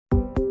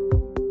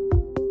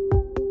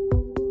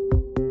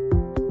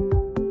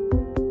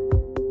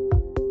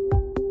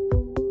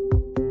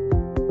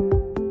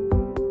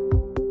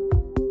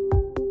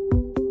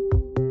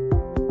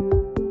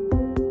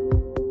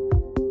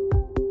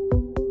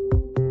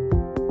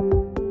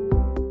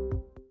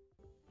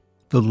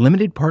The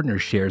limited partner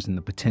shares in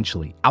the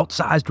potentially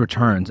outsized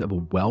returns of a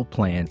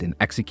well-planned and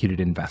executed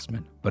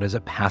investment, but as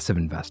a passive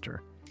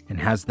investor, and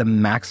has the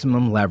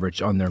maximum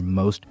leverage on their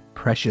most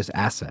precious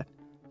asset,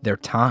 their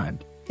time.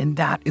 And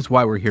that is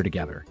why we're here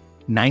together.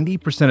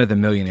 90% of the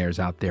millionaires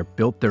out there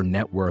built their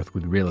net worth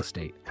with real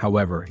estate.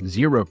 However,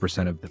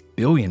 0% of the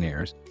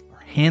billionaires are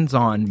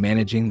hands-on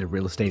managing their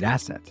real estate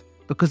assets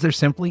because there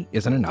simply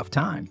isn't enough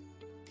time.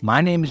 My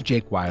name is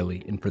Jake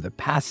Wiley, and for the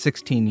past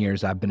 16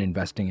 years, I've been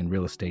investing in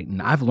real estate, and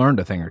I've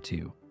learned a thing or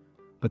two.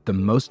 But the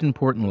most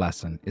important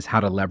lesson is how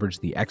to leverage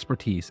the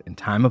expertise and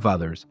time of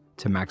others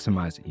to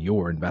maximize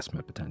your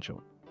investment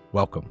potential.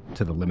 Welcome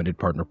to the Limited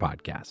Partner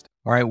Podcast.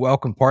 All right,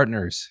 welcome,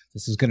 partners.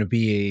 This is going to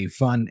be a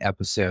fun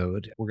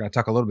episode. We're going to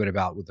talk a little bit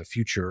about what the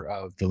future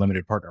of the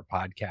Limited Partner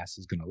Podcast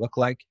is going to look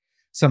like,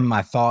 some of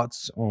my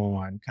thoughts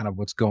on kind of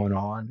what's going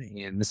on.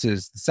 And this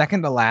is the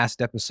second to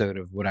last episode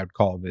of what I'd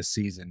call this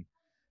season,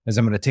 as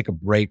I'm going to take a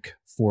break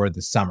for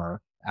the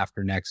summer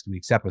after next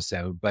week's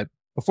episode. But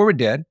before we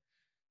did,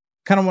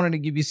 kind of wanted to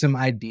give you some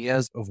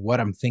ideas of what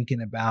I'm thinking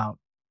about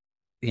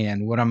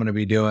and what I'm going to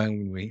be doing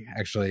when we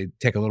actually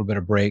take a little bit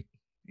of break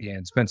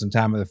and spend some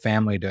time with the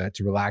family to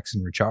relax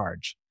and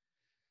recharge.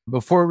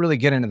 Before we really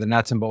get into the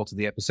nuts and bolts of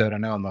the episode, I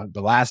know on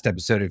the last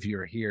episode, if you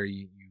were here,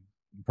 you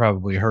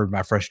probably heard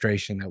my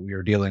frustration that we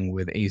were dealing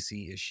with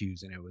AC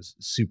issues and it was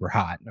super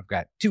hot. And I've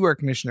got two air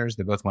conditioners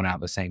that both went out at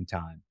the same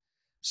time.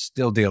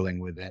 Still dealing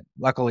with it.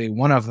 Luckily,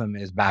 one of them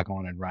is back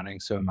on and running.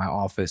 So in my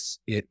office,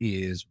 it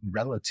is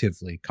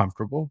relatively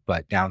comfortable,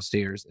 but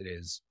downstairs it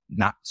is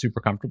not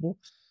super comfortable.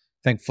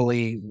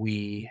 Thankfully,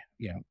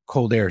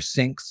 cold air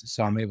sinks.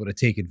 So I'm able to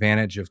take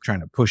advantage of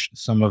trying to push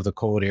some of the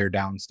cold air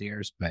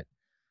downstairs. But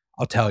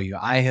I'll tell you,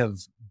 I have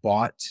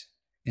bought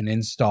and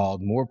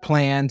installed more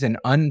planned and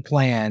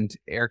unplanned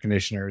air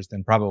conditioners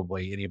than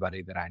probably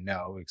anybody that I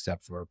know,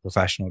 except for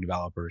professional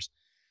developers.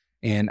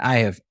 And I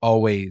have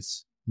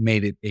always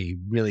made it a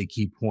really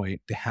key point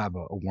to have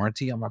a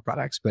warranty on my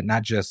products, but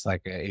not just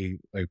like a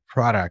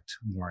product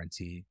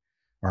warranty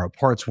or a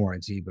parts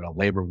warranty, but a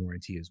labor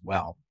warranty as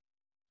well.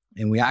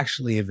 And we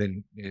actually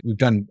we've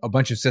done a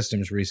bunch of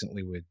systems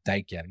recently with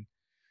Daikin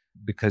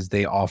because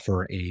they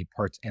offer a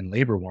parts and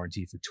labor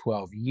warranty for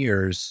 12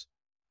 years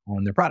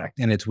on their product.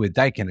 And it's with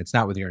Daikin. It's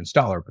not with your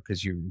installer,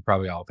 because you're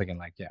probably all thinking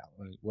like, yeah,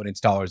 what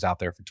installer is out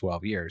there for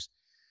 12 years?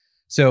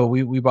 So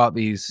we bought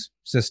these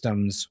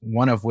systems,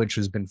 one of which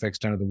has been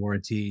fixed under the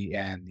warranty,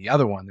 and the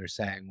other one, they're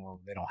saying,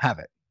 well, they don't have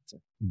it. So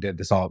we did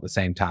this all at the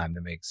same time.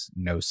 That makes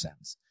no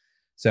sense.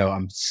 So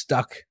I'm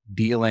stuck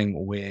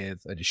dealing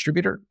with a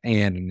distributor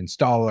and an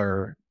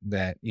installer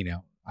that,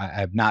 I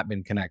have not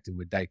been connected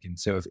with Daikin.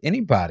 So if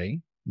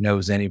anybody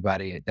knows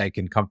anybody at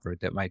Daikin Comfort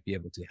that might be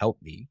able to help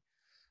me,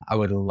 I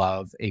would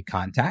love a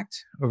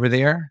contact over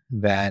there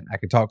that I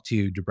could talk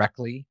to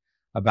directly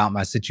about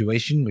my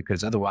situation,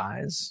 because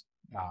otherwise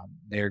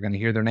they're going to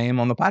hear their name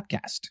on the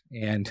podcast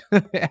and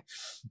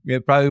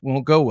it probably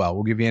won't go well.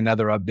 We'll give you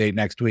another update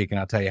next week and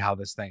I'll tell you how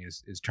this thing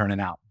is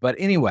turning out. But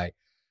anyway,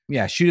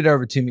 yeah, shoot it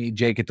over to me,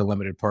 Jake at the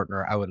Limited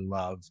Partner. I would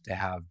love to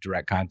have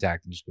direct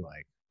contact and just be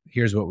like,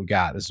 here's what we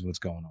got. This is what's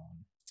going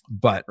on.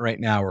 But right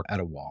now we're at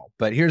a wall.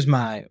 But here's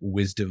my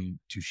wisdom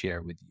to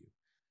share with you,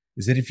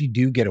 is that if you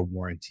do get a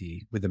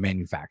warranty with the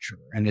manufacturer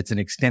and it's an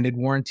extended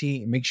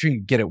warranty, make sure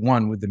you get it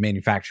with the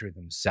manufacturer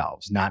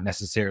themselves, not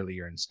necessarily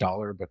your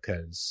installer,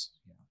 because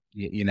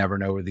you never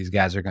know where these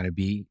guys are going to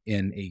be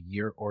in a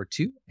year or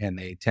two, and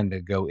they tend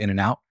to go in and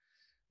out.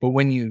 But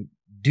when you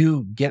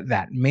do get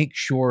that, make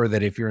sure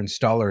that if your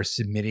installer is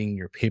submitting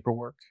your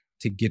paperwork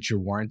to get your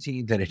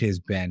warranty, that it has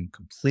been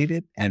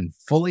completed and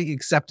fully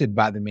accepted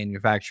by the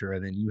manufacturer,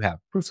 then you have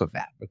proof of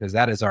that, because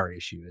that is our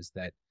issue, is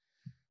that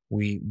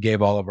we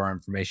gave all of our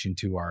information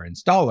to our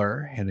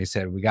installer and they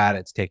said, we got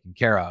it, it's taken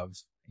care of.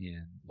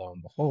 And lo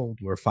and behold,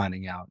 we're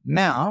finding out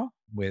now,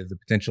 with the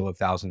potential of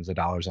thousands of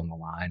dollars on the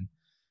line,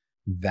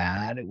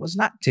 that it was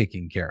not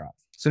taken care of.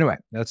 So anyway,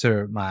 that's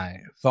my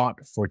thought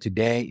for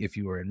today. If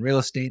you are in real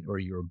estate or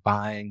you're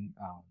buying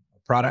a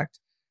product,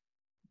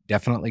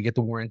 definitely get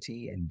the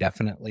warranty and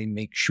definitely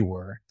make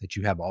sure that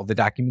you have all the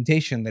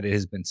documentation that it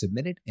has been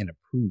submitted and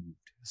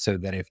approved, so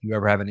that if you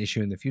ever have an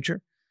issue in the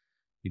future,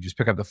 you just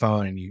pick up the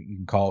phone and you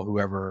can call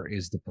whoever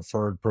is the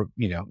preferred,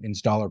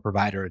 installer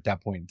provider at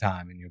that point in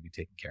time, and you'll be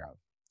taken care of.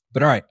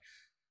 But all right,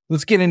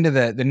 let's get into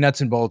the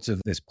nuts and bolts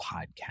of this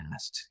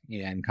podcast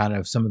and kind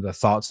of some of the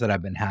thoughts that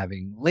I've been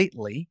having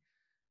lately.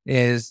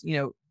 Is,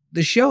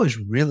 the show has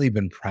really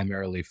been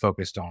primarily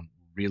focused on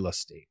real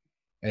estate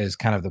as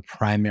kind of the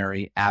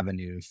primary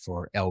avenue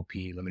for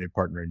LP, limited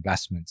partner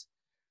investments.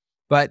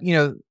 But,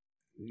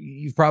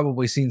 you've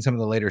probably seen some of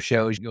the later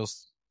shows. You'll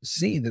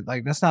see that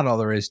that's not all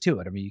there is to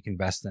it. I mean, you can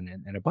invest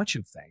in a bunch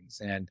of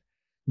things. And,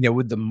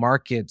 with the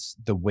markets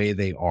the way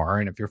they are,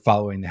 and if you're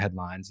following the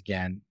headlines,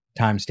 again,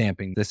 time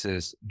stamping, this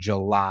is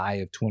July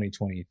of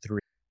 2023.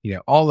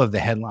 All of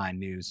the headline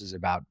news is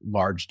about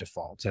large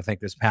defaults. I think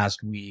this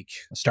past week,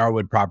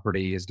 Starwood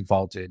Property has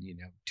defaulted,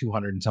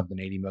 $200 and something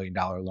 $80 million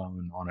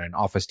loan on an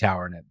office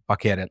tower in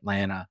Buckhead,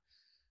 Atlanta.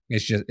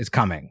 it's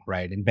coming,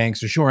 right? And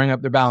banks are shoring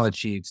up their balance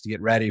sheets to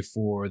get ready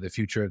for the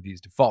future of these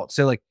defaults.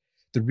 So like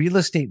the real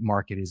estate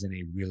market is in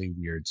a really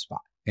weird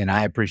spot. And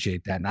I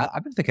appreciate that. And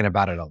I've been thinking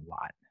about it a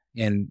lot.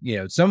 And,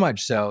 so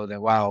much so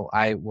that while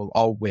I will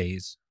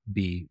always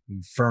be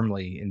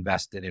firmly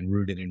invested and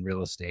rooted in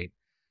real estate,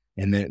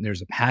 and then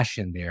there's a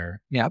passion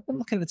there, I've been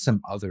looking at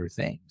some other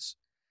things.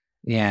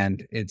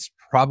 And it's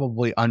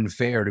probably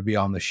unfair to be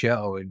on the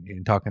show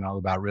and talking all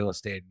about real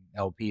estate and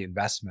LP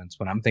investments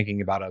when I'm thinking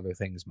about other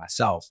things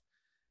myself.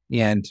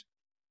 And,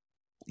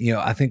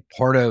 I think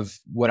part of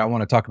what I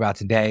want to talk about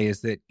today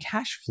is that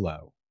cash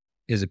flow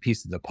is a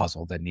piece of the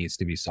puzzle that needs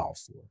to be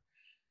solved for.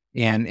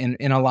 And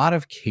in a lot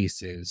of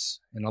cases,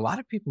 and a lot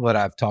of people that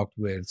I've talked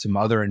with, some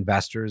other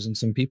investors and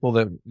some people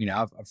that,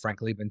 I've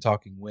frankly been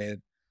talking with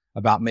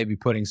about maybe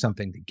putting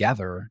something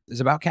together is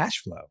about cash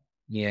flow.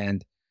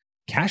 And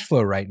cash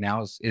flow right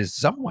now is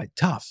somewhat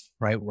tough,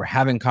 right? We're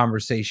having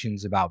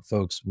conversations about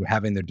folks, we're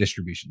having their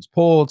distributions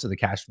pulled, so the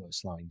cash flow is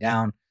slowing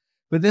down.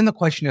 But then the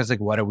question is like,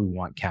 what do we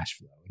want cash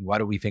flow? And why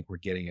do we think we're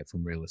getting it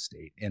from real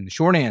estate? And the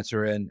short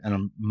answer, and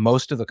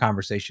most of the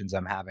conversations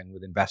I'm having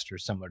with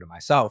investors similar to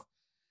myself,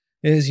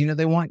 is,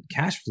 they want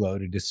cash flow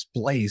to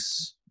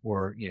displace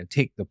or,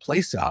 take the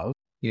place of,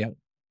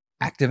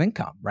 active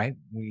income, right?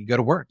 When you go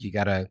to work, you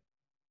got to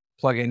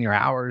plug in your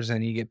hours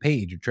and you get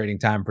paid. You're trading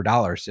time for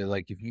dollars. So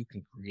like if you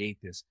can create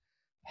this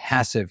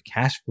passive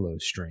cash flow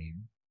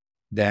stream,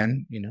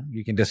 then,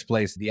 you can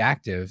displace the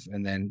active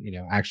and then,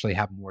 actually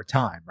have more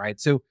time, right?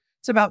 So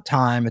it's about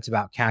time, it's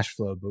about cash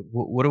flow, but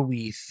what are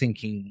we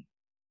thinking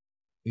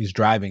is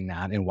driving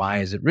that and why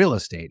is it real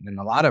estate? And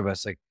a lot of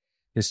us, like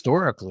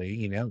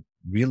historically,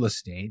 real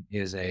estate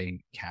is a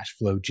cash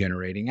flow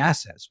generating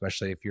asset,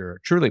 especially if you're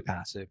truly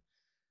passive.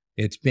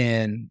 It's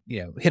been,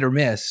 hit or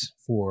miss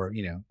for,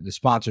 the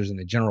sponsors and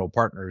the general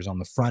partners on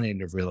the front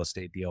end of real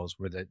estate deals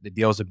where the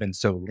deals have been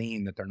so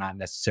lean that they're not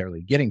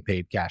necessarily getting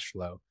paid cash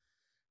flow.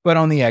 But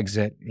on the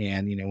exit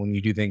and, when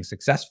you do things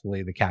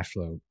successfully, the cash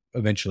flow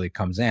eventually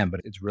comes in,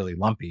 but it's really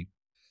lumpy.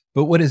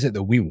 But what is it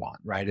that we want,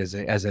 right? As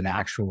an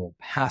actual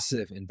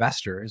passive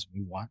investor, is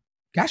we want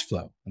cash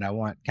flow. And I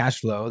want cash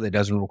flow that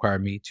doesn't require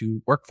me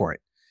to work for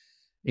it.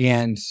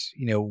 And,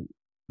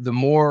 the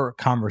more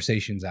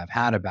conversations I've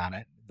had about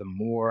it, the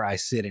more I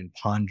sit and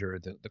ponder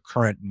the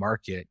current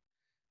market,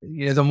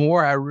 the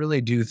more I really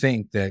do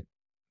think that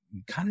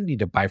you kind of need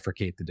to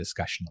bifurcate the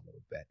discussion a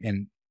little bit.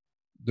 And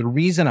the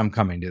reason I'm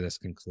coming to this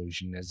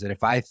conclusion is that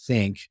if I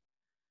think,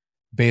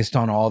 based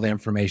on all the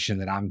information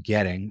that I'm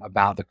getting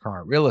about the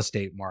current real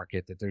estate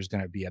market, that there's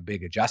going to be a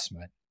big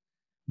adjustment,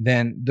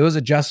 then those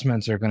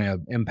adjustments are going to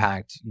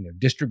impact,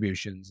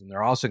 distributions, and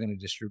they're also going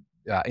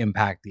to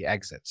impact the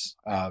exits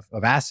of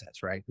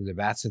assets, right? Because if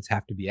assets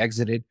have to be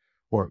exited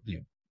or,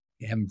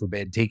 heaven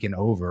forbid, taken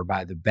over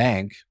by the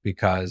bank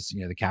because,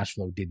 the cash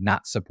flow did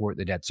not support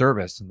the debt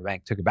service and the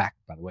bank took it back,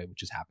 by the way,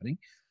 which is happening,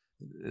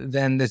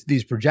 then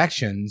these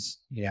projections,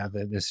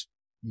 this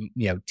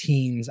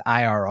teens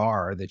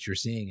IRR that you're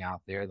seeing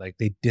out there, like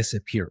they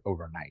disappear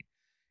overnight.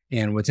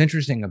 And what's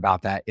interesting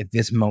about that at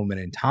this moment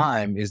in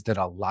time is that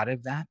a lot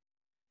of that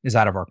is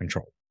out of our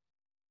control.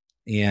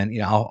 And,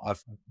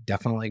 I've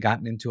definitely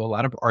gotten into a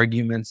lot of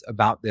arguments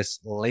about this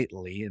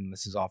lately, and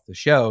this is off the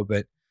show,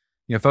 but,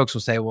 folks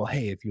will say, well,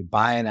 hey, if you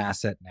buy an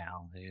asset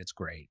now, it's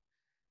great.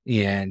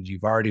 And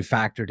you've already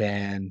factored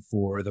in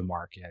for the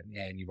market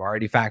and you've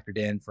already factored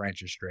in for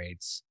interest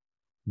rates,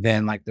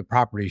 then like the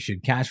property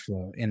should cash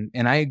flow. And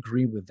I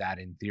agree with that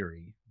in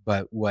theory.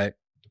 But what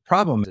the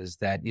problem is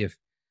that if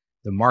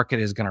the market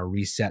is going to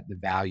reset the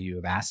value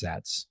of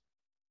assets,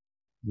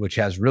 which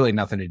has really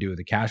nothing to do with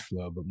the cash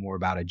flow, but more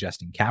about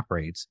adjusting cap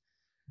rates,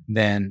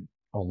 then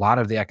a lot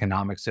of the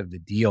economics of the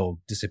deal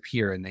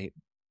disappear and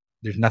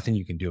there's nothing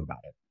you can do about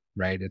it,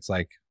 right? It's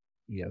like,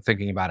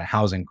 thinking about a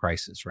housing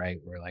crisis, right?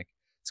 Where like,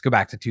 let's go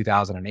back to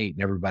 2008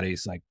 and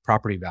everybody's like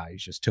property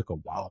values just took a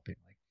walloping.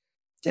 Like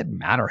it didn't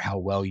matter how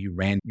well you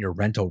ran your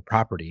rental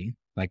property.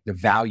 Like the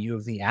value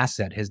of the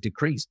asset has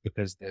decreased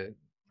because the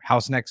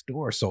house next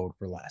door sold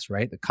for less,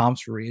 right? The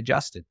comps were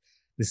readjusted.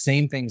 The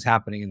same thing's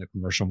happening in the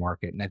commercial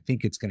market. And I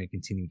think it's going to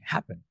continue to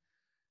happen.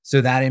 So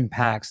that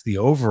impacts the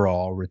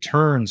overall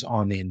returns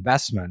on the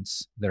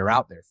investments that are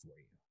out there for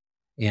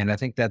you. And I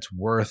think that's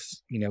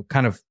worth,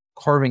 kind of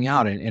carving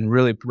out and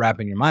really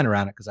wrapping your mind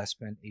around it, because I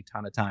spent a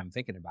ton of time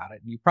thinking about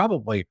it. And you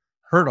probably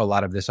heard a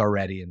lot of this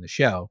already in the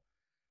show,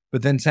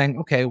 but then saying,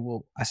 okay,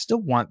 well, I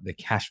still want the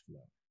cash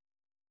flow.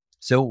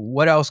 So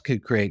what else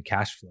could create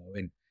cash flow?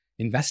 And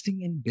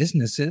investing in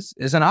businesses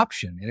is an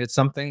option. And it's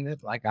something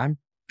that like I'm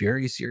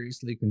very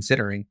seriously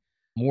considering,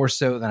 more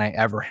so than I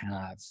ever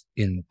have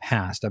in the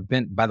past. I've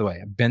been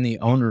the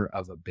owner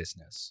of a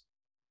business.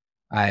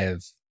 I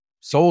have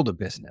sold a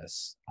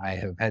business. I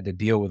have had to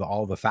deal with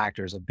all the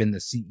factors. I've been the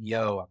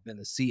CEO. I've been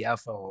the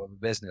CFO of a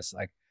business.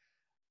 Like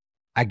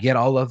I get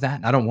all of that.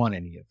 And I don't want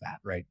any of that,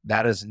 right?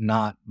 That is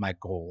not my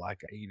goal.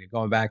 Like,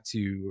 going back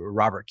to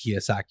Robert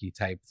Kiyosaki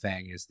type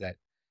thing is that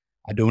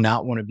I do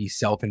not want to be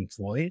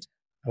self-employed.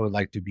 I would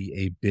like to be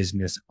a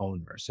business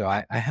owner. So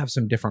I have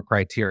some different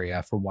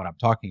criteria for what I'm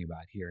talking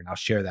about here, and I'll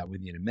share that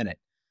with you in a minute.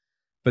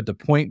 But the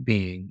point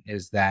being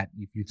is that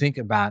if you think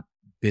about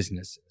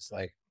businesses,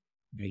 like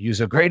I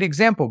use a great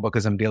example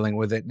because I'm dealing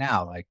with it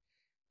now, like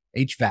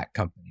HVAC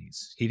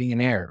companies, heating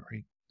and air,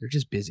 right? They're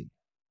just busy.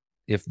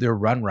 If they're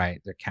run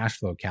right, they're cash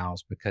flow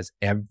cows because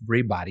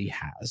everybody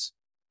has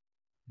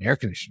an air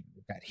conditioner.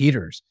 We've got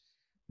heaters.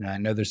 Now, I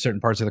know there's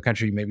certain parts of the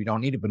country you maybe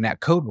don't need it, but that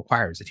code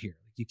requires it here.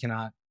 You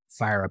cannot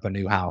fire up a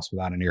new house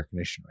without an air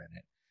conditioner in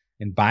it.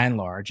 And by and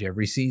large,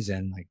 every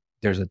season, like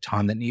there's a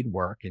ton that need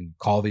work, and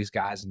call these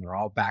guys and they're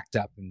all backed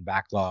up and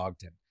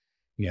backlogged,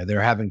 and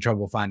they're having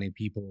trouble finding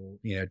people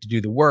to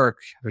do the work.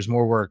 There's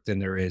more work than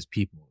there is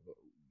people,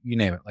 you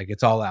name it, like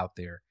it's all out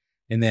there.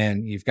 And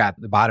then you've got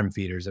the bottom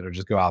feeders that'll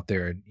just go out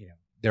there and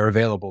they're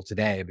available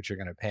today, but you're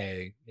going to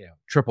pay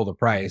triple the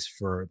price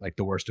for like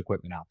the worst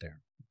equipment out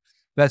there.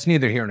 That's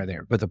neither here nor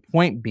there. But the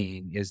point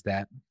being is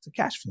that it's a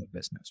cash flow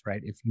business,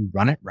 right? If you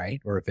run it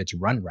right, or if it's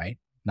run right,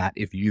 not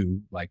if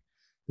you, like,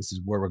 this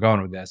is where we're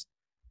going with this.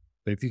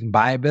 But if you can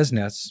buy a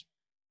business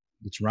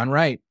that's run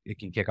right, it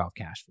can kick off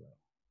cash flow.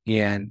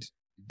 And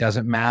it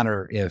doesn't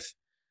matter if,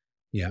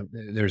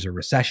 there's a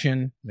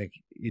recession. Like,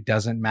 it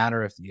doesn't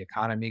matter if the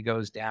economy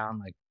goes down.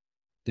 Like,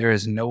 there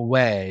is no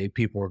way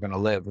people are going to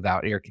live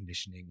without air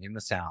conditioning in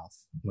the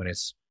South when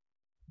it's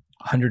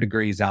 100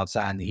 degrees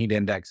outside and the heat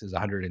index is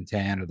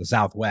 110, or the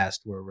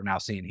Southwest where we're now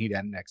seeing heat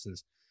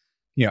indexes,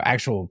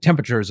 actual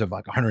temperatures of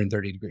like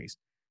 130 degrees.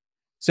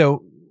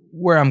 So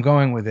where I'm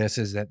going with this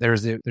is that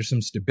there's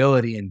some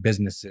stability in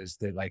businesses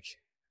that like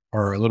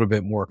are a little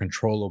bit more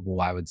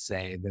controllable, I would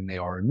say, than they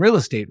are in real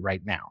estate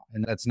right now.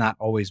 And that's not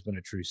always been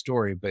a true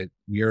story, but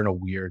we are in a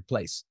weird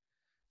place.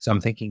 So I'm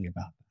thinking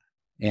about that.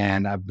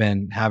 And I've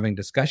been having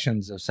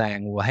discussions of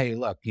saying, well, hey,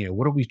 look,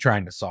 what are we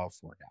trying to solve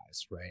for,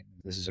 guys, right?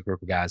 This is a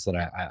group of guys that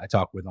I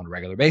talk with on a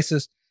regular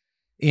basis,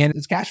 and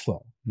it's cash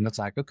flow. And it's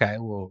like, okay,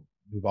 well,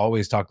 we've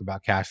always talked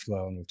about cash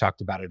flow, and we've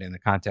talked about it in the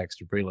context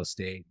of real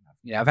estate.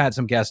 I've had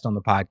some guests on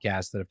the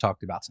podcast that have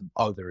talked about some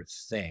other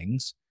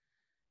things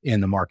in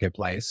the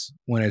marketplace.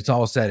 When it's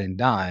all said and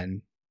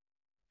done,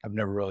 I've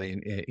never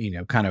really,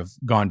 kind of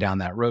gone down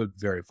that road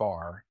very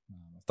far.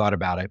 I've thought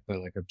about it, but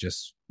like I've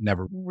just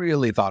never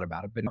really thought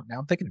about it. But now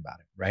I'm thinking about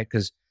it, right?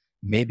 Because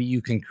maybe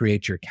you can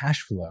create your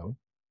cash flow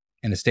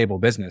in a stable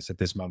business at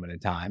this moment in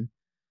time,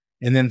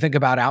 and then think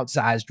about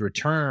outsized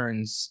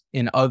returns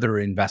in other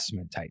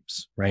investment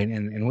types, right?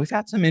 And we've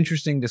had some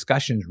interesting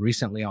discussions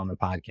recently on the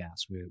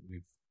podcast.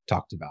 We've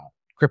talked about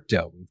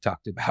crypto. We've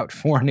talked about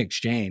foreign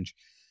exchange.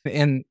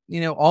 And,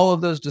 all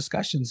of those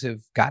discussions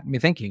have gotten me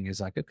thinking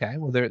is like, okay,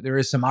 well, there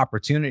is some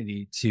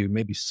opportunity to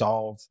maybe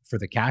solve for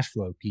the cash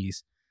flow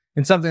piece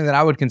and something that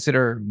I would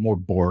consider more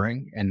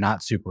boring and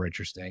not super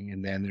interesting.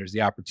 And then there's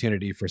the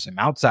opportunity for some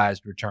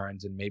outsized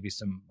returns and maybe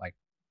some like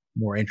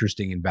more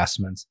interesting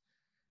investments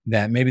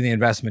that maybe the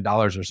investment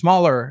dollars are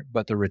smaller,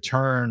 but the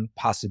return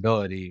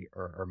possibility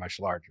are much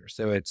larger.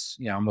 So it's,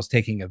 almost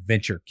taking a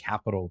venture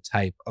capital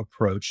type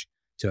approach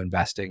to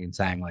investing and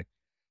saying like,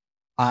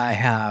 I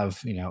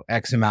have,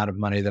 X amount of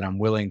money that I'm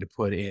willing to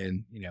put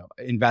in,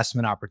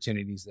 investment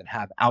opportunities that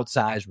have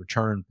outsized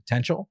return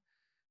potential,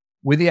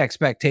 with the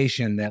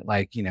expectation that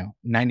like,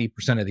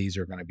 90% of these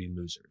are going to be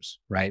losers,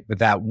 right? But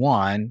that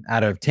 1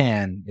 out of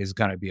 10 is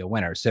going to be a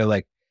winner. So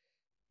like,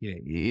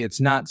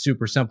 it's not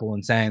super simple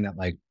in saying that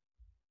like,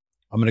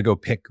 I'm going to go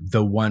pick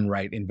the one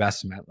right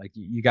investment. Like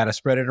you got to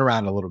spread it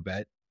around a little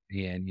bit,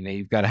 and,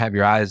 you've got to have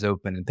your eyes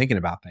open and thinking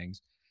about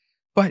things.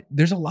 But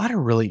there's a lot of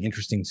really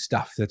interesting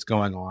stuff that's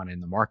going on in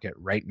the market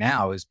right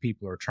now as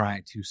people are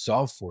trying to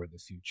solve for the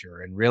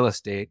future. And real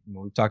estate,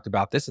 we've talked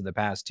about this in the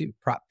past too,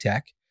 prop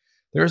tech.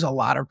 There's a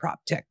lot of prop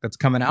tech that's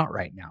coming out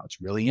right now.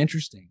 It's really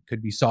interesting.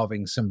 Could be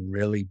solving some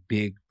really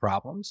big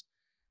problems.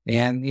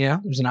 And,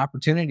 there's an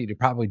opportunity to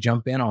probably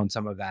jump in on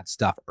some of that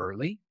stuff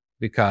early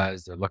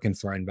because they're looking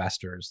for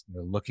investors.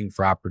 They're looking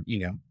for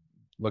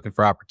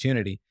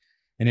opportunity.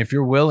 And if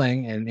you're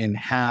willing and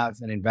have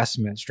an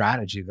investment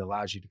strategy that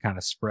allows you to kind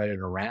of spread it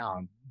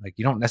around, like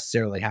you don't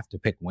necessarily have to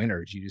pick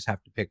winners. You just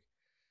have to pick,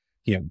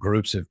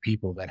 groups of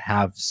people that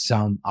have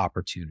some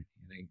opportunity.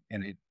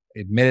 And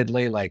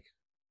admittedly, like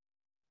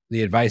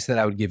the advice that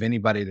I would give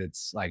anybody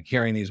that's like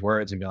hearing these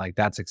words and be like,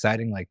 that's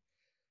exciting. Like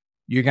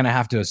you're going to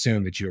have to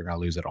assume that you're going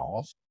to lose it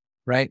all.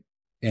 Right.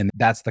 And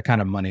that's the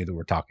kind of money that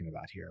we're talking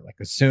about here. Like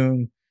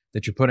assume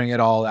that you're putting it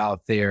all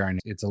out there, and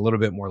it's a little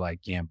bit more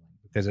like gambling.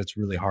 Because it's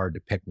really hard to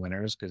pick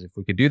winners. Because if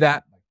we could do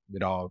that,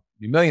 we'd all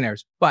be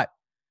millionaires. But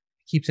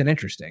it keeps it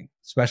interesting,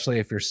 especially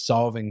if you're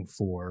solving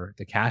for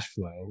the cash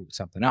flow with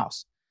something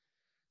else.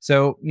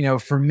 So,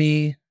 for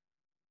me,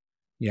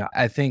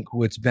 I think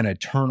what's been a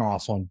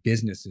turnoff on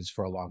businesses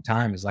for a long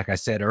time is, like I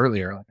said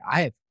earlier, like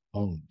I have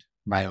owned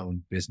my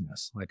own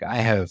business. Like I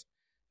have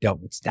dealt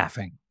with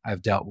staffing.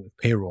 I've dealt with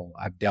payroll.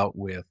 I've dealt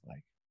with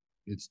like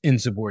it's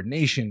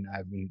insubordination.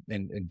 I've been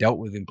and dealt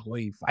with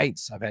employee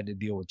fights. I've had to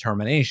deal with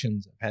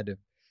terminations. I've had to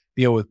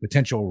deal with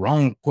potential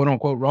quote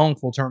unquote,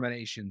 wrongful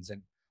terminations,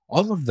 and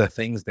all of the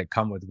things that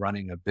come with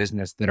running a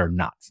business that are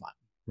not fun,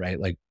 right?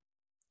 Like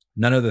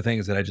None of the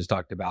things that I just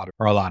talked about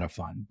are a lot of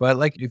fun. But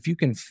like if you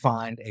can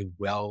find a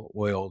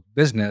well-oiled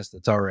business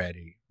that's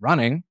already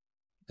running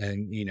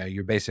and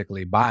you're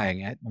basically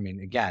buying it. I mean,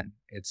 again,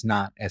 it's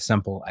not as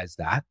simple as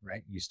that,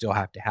 right? You still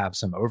have to have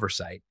some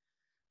oversight,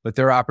 but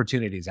there are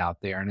opportunities out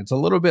there, and it's a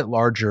little bit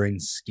larger in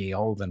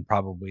scale than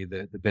probably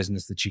the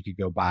business that you could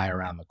go buy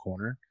around the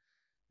corner,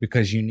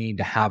 because you need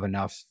to have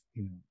enough,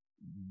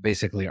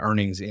 basically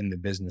earnings in the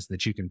business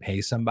that you can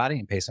pay somebody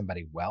and pay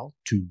somebody well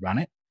to run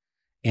it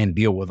and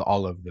deal with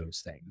all of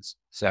those things.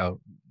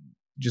 So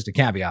just a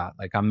caveat,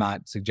 like I'm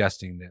not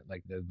suggesting that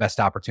like the best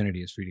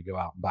opportunity is for you to go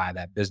out and buy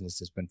that business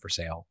that's been for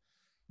sale,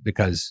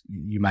 because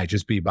you might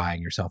just be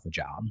buying yourself a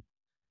job.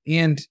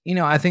 And,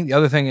 I think the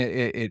other thing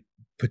it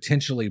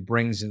potentially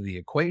brings into the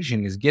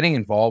equation is getting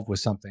involved with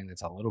something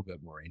that's a little bit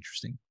more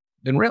interesting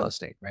than real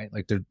estate, right?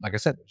 Like I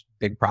said, there's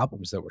big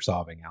problems that we're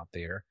solving out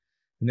there.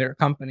 And there are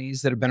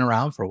companies that have been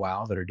around for a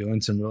while that are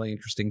doing some really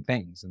interesting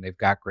things, and they've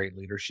got great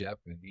leadership,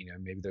 and,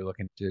 maybe they're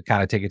looking to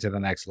kind of take it to the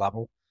next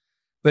level.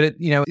 But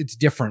it's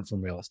different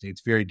from real estate.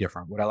 It's very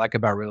different. What I like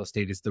about real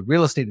estate is the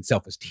real estate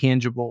itself is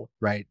tangible,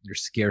 right?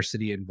 There's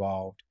scarcity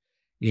involved.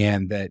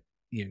 And that,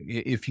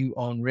 if you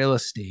own real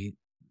estate,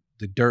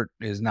 the dirt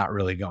is not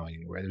really going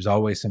anywhere. There's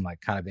always some like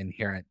kind of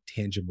inherent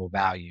tangible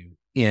value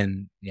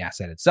in the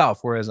asset itself.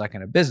 Whereas like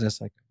in a business,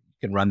 like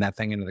you can run that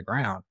thing into the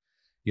ground,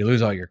 you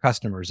lose all your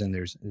customers and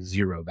there's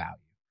zero value.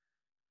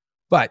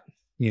 But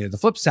the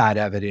flip side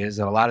of it is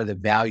that a lot of the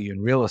value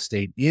in real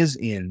estate is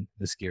in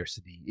the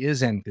scarcity,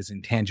 is in this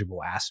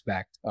intangible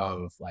aspect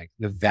of like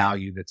the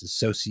value that's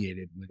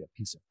associated with a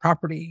piece of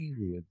property,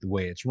 with the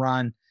way it's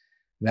run,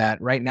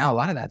 that right now, a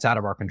lot of that's out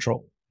of our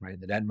control, right?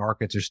 The debt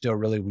markets are still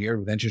really weird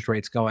with interest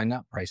rates going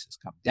up, prices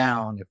come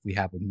down. If we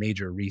have a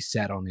major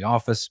reset on the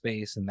office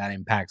space and that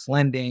impacts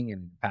lending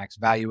and impacts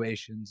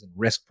valuations and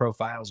risk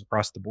profiles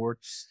across the board,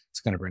 it's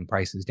going to bring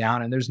prices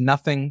down. And there's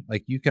nothing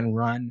like you can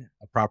run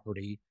a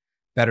property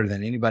better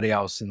than anybody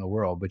else in the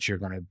world, but you're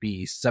going to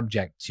be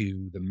subject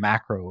to the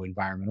macro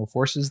environmental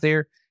forces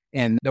there.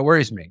 And that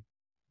worries me,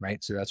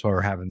 right? So that's why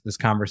we're having this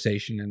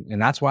conversation. And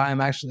that's why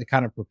I'm actually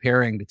kind of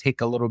preparing to take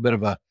a little bit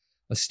of a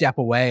step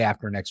away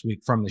after next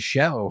week from the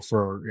show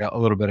for a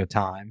little bit of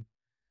time,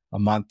 a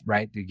month,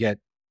 right? To get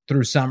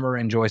through summer,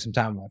 enjoy some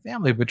time with my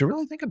family, but to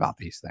really think about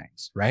these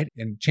things, right?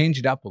 And change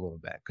it up a little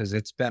bit, because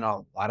it's been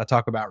a lot of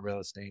talk about real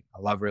estate.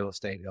 I love real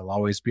estate. It'll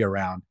always be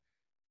around,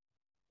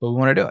 but we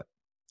want to do it.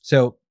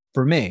 So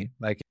for me,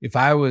 like if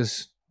I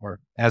was, or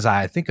as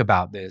I think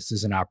about this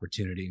as an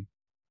opportunity,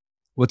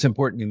 what's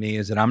important to me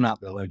is that I'm not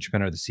the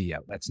linchpin or the CEO.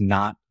 That's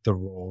not the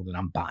role that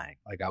I'm buying.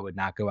 Like I would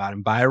not go out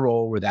and buy a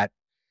role where that,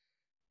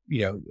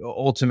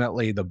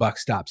 ultimately the buck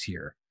stops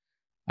here.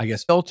 I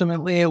guess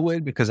ultimately it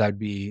would, because I'd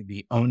be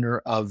the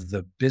owner of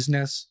the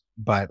business,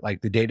 but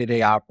like the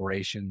day-to-day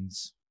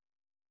operations,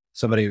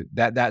 somebody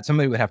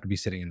would have to be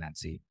sitting in that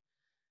seat,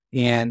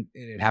 and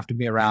it'd have to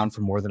be around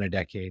for more than a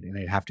decade, and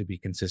it'd have to be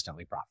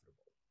consistently profitable.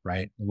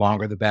 Right? The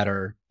longer, the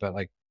better. But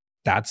like,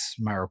 that's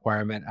my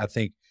requirement. I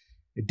think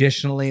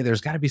additionally,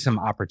 there's got to be some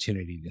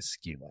opportunity to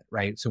scale it.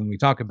 Right? So when we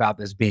talk about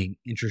this being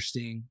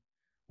interesting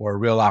or a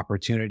real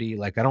opportunity,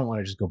 like I don't want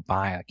to just go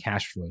buy a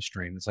cash flow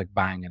stream. It's like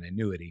buying an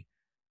annuity.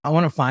 I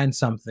want to find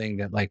something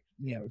that like,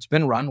 it's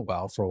been run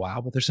well for a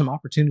while, but there's some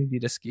opportunity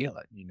to scale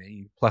it.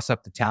 You plus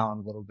up the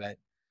talent a little bit.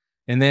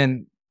 And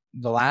then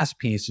the last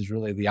piece is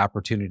really the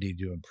opportunity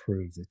to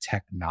improve the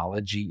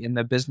technology in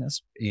the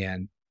business.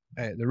 And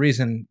the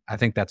reason I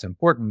think that's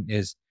important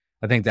is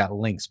I think that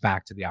links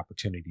back to the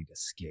opportunity to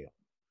scale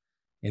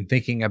and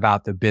thinking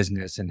about the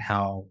business and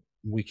how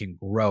we can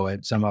grow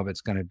it. Some of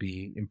it's going to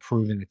be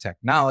improving the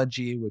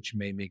technology, which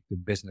may make the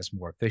business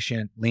more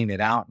efficient, lean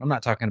it out. I'm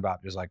not talking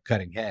about just like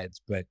cutting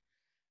heads, but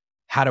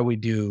how do we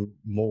do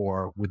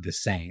more with the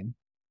same?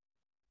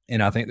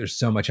 And I think there's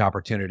so much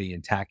opportunity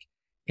in tech.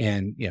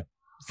 And,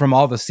 from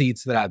all the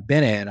seats that I've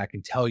been in, I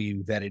can tell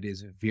you that it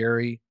is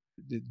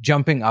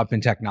jumping up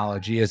in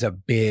technology is a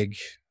big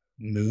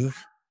move,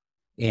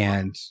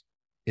 and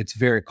it's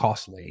very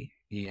costly,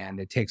 and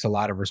it takes a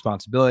lot of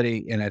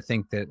responsibility. And I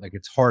think that like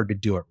it's hard to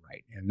do it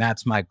right. And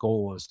that's my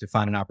goal, is to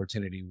find an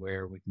opportunity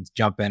where we can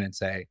jump in and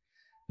say,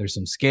 there's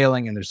some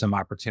scaling and there's some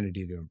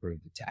opportunity to improve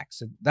the tech.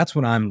 So that's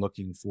what I'm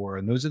looking for.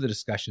 And those are the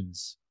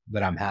discussions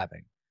that I'm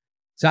having.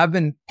 So I've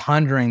been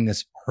pondering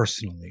this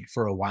personally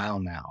for a while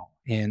now.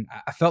 And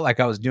I felt like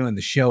I was doing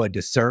the show a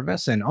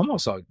disservice and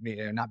almost like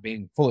not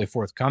being fully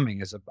forthcoming,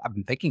 as I've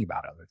been thinking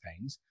about other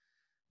things,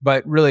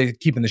 but really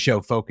keeping the show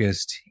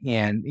focused.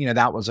 And,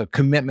 that was a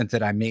commitment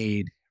that I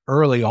made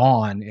early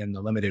on in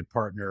the limited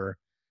partner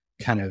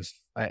kind of,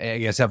 I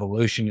guess,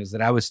 evolution, is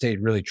that I would stay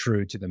really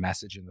true to the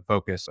message and the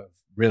focus of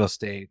real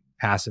estate,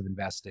 passive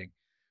investing,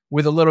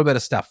 with a little bit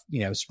of stuff,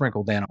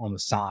 sprinkled in on the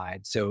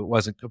side. So it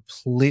wasn't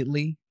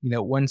completely,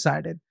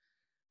 one-sided.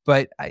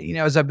 But,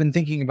 as I've been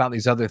thinking about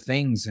these other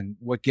things and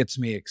what gets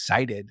me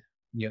excited,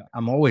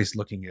 I'm always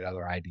looking at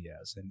other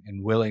ideas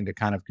and willing to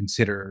kind of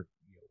consider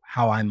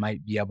how I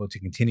might be able to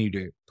continue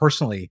to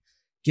personally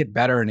get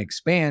better and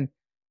expand.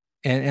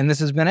 And this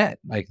has been it.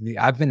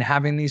 I've been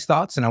having these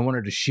thoughts and I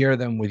wanted to share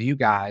them with you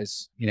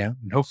guys, and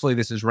hopefully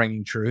this is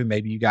ringing true.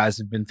 Maybe you guys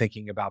have been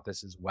thinking about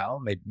this as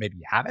well. Maybe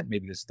you haven't.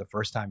 Maybe this is the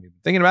first time you've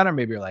been thinking about it.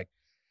 Maybe you're like,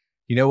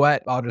 you know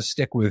what? I'll just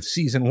stick with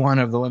season 1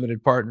 of The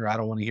Limited Partner. I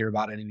don't want to hear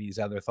about any of these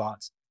other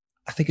thoughts.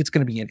 I think it's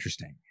going to be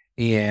interesting.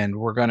 And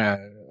we're going to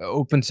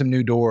open some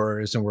new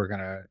doors and we're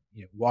going to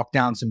walk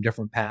down some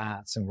different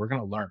paths and we're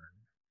going to learn.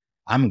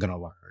 I'm going to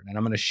learn and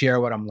I'm going to share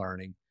what I'm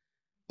learning.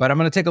 But I'm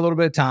going to take a little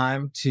bit of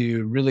time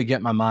to really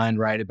get my mind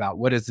right about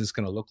what is this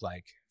going to look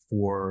like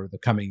for the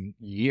coming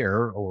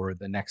year or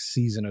the next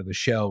season of the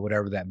show,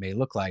 whatever that may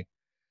look like.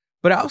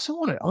 But I also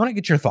want to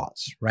get your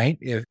thoughts, right?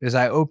 As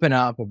I open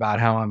up about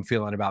how I'm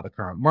feeling about the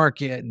current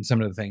market and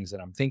some of the things that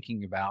I'm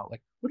thinking about,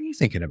 like, what are you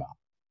thinking about?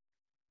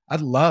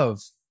 I'd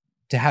love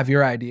to have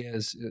your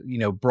ideas,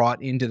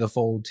 brought into the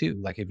fold too.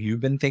 Like, have you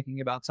been thinking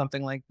about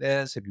something like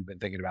this? Have you been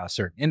thinking about a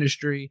certain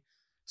industry,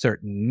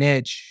 certain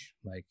niche,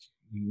 like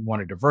you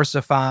want to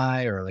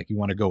diversify or like you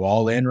want to go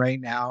all in right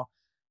now?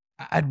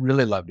 I'd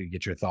really love to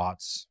get your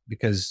thoughts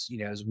because,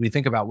 as we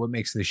think about what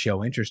makes this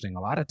show interesting, a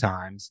lot of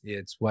times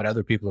it's what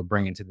other people are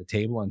bringing to the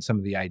table and some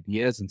of the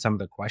ideas and some of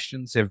the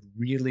questions have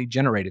really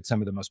generated some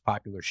of the most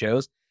popular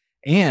shows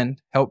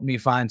and helped me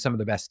find some of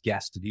the best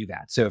guests to do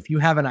that. So if you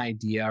have an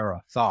idea or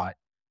a thought,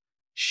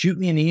 shoot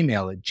me an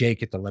email at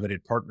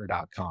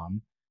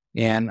jake@thelimitedpartner.com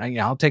and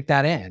I'll take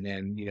that in.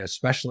 And,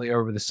 especially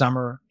over the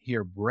summer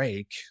here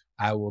break,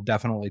 I will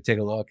definitely take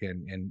a look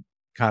and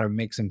kind of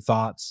make some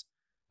thoughts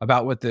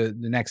about what the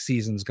next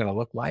season is going to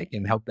look like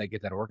and help that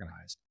get that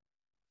organized.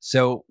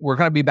 So we're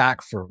going to be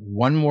back for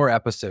one more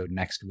episode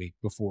next week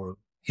before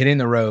hitting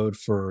the road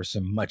for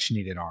some much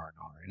needed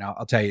R&R. And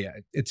I'll tell you,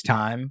 it's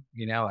time,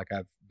 like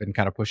I've been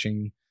kind of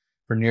pushing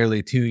for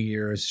nearly 2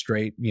 years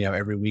straight,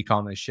 every week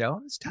on this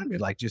show. It's time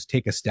to just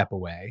take a step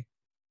away,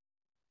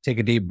 take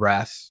a deep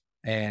breath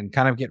and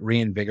kind of get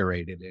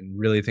reinvigorated and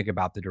really think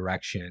about the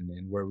direction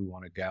and where we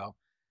want to go.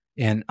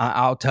 And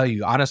I'll tell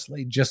you,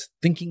 honestly, just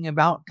thinking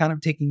about kind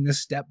of taking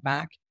this step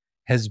back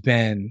has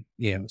been,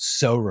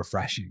 so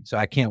refreshing. So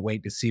I can't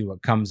wait to see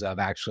what comes of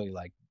actually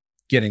like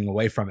getting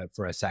away from it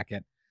for a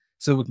second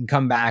so we can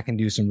come back and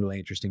do some really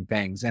interesting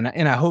things. And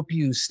I hope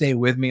you stay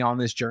with me on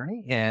this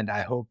journey. And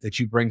I hope that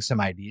you bring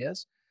some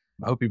ideas.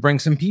 I hope you bring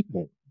some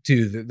people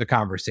to the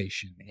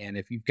conversation. And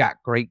if you've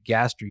got great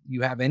guests or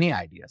you have any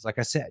ideas, like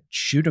I said,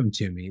 shoot them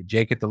to me,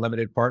 Jake at the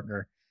Limited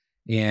Partner.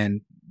 And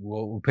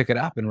we'll pick it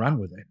up and run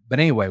with it. But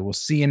anyway, we'll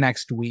see you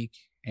next week.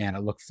 And I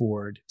look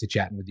forward to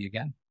chatting with you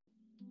again.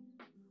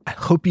 I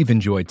hope you've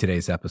enjoyed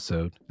today's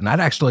episode. And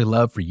I'd actually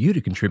love for you to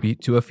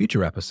contribute to a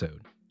future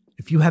episode.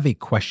 If you have a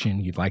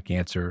question you'd like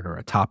answered or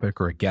a topic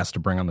or a guest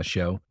to bring on the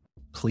show,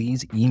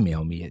 please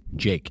email me at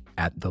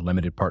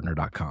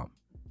jake@thelimitedpartner.com.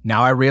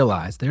 Now I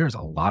realize there's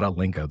a lot of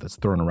lingo that's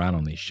thrown around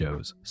on these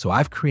shows. So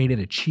I've created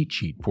a cheat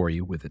sheet for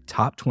you with the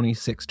top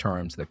 26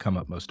 terms that come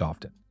up most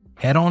often.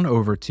 Head on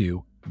over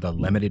to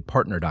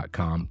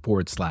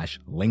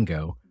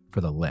thelimitedpartner.com/lingo for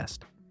the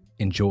list.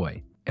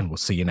 Enjoy, and we'll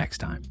see you next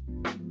time.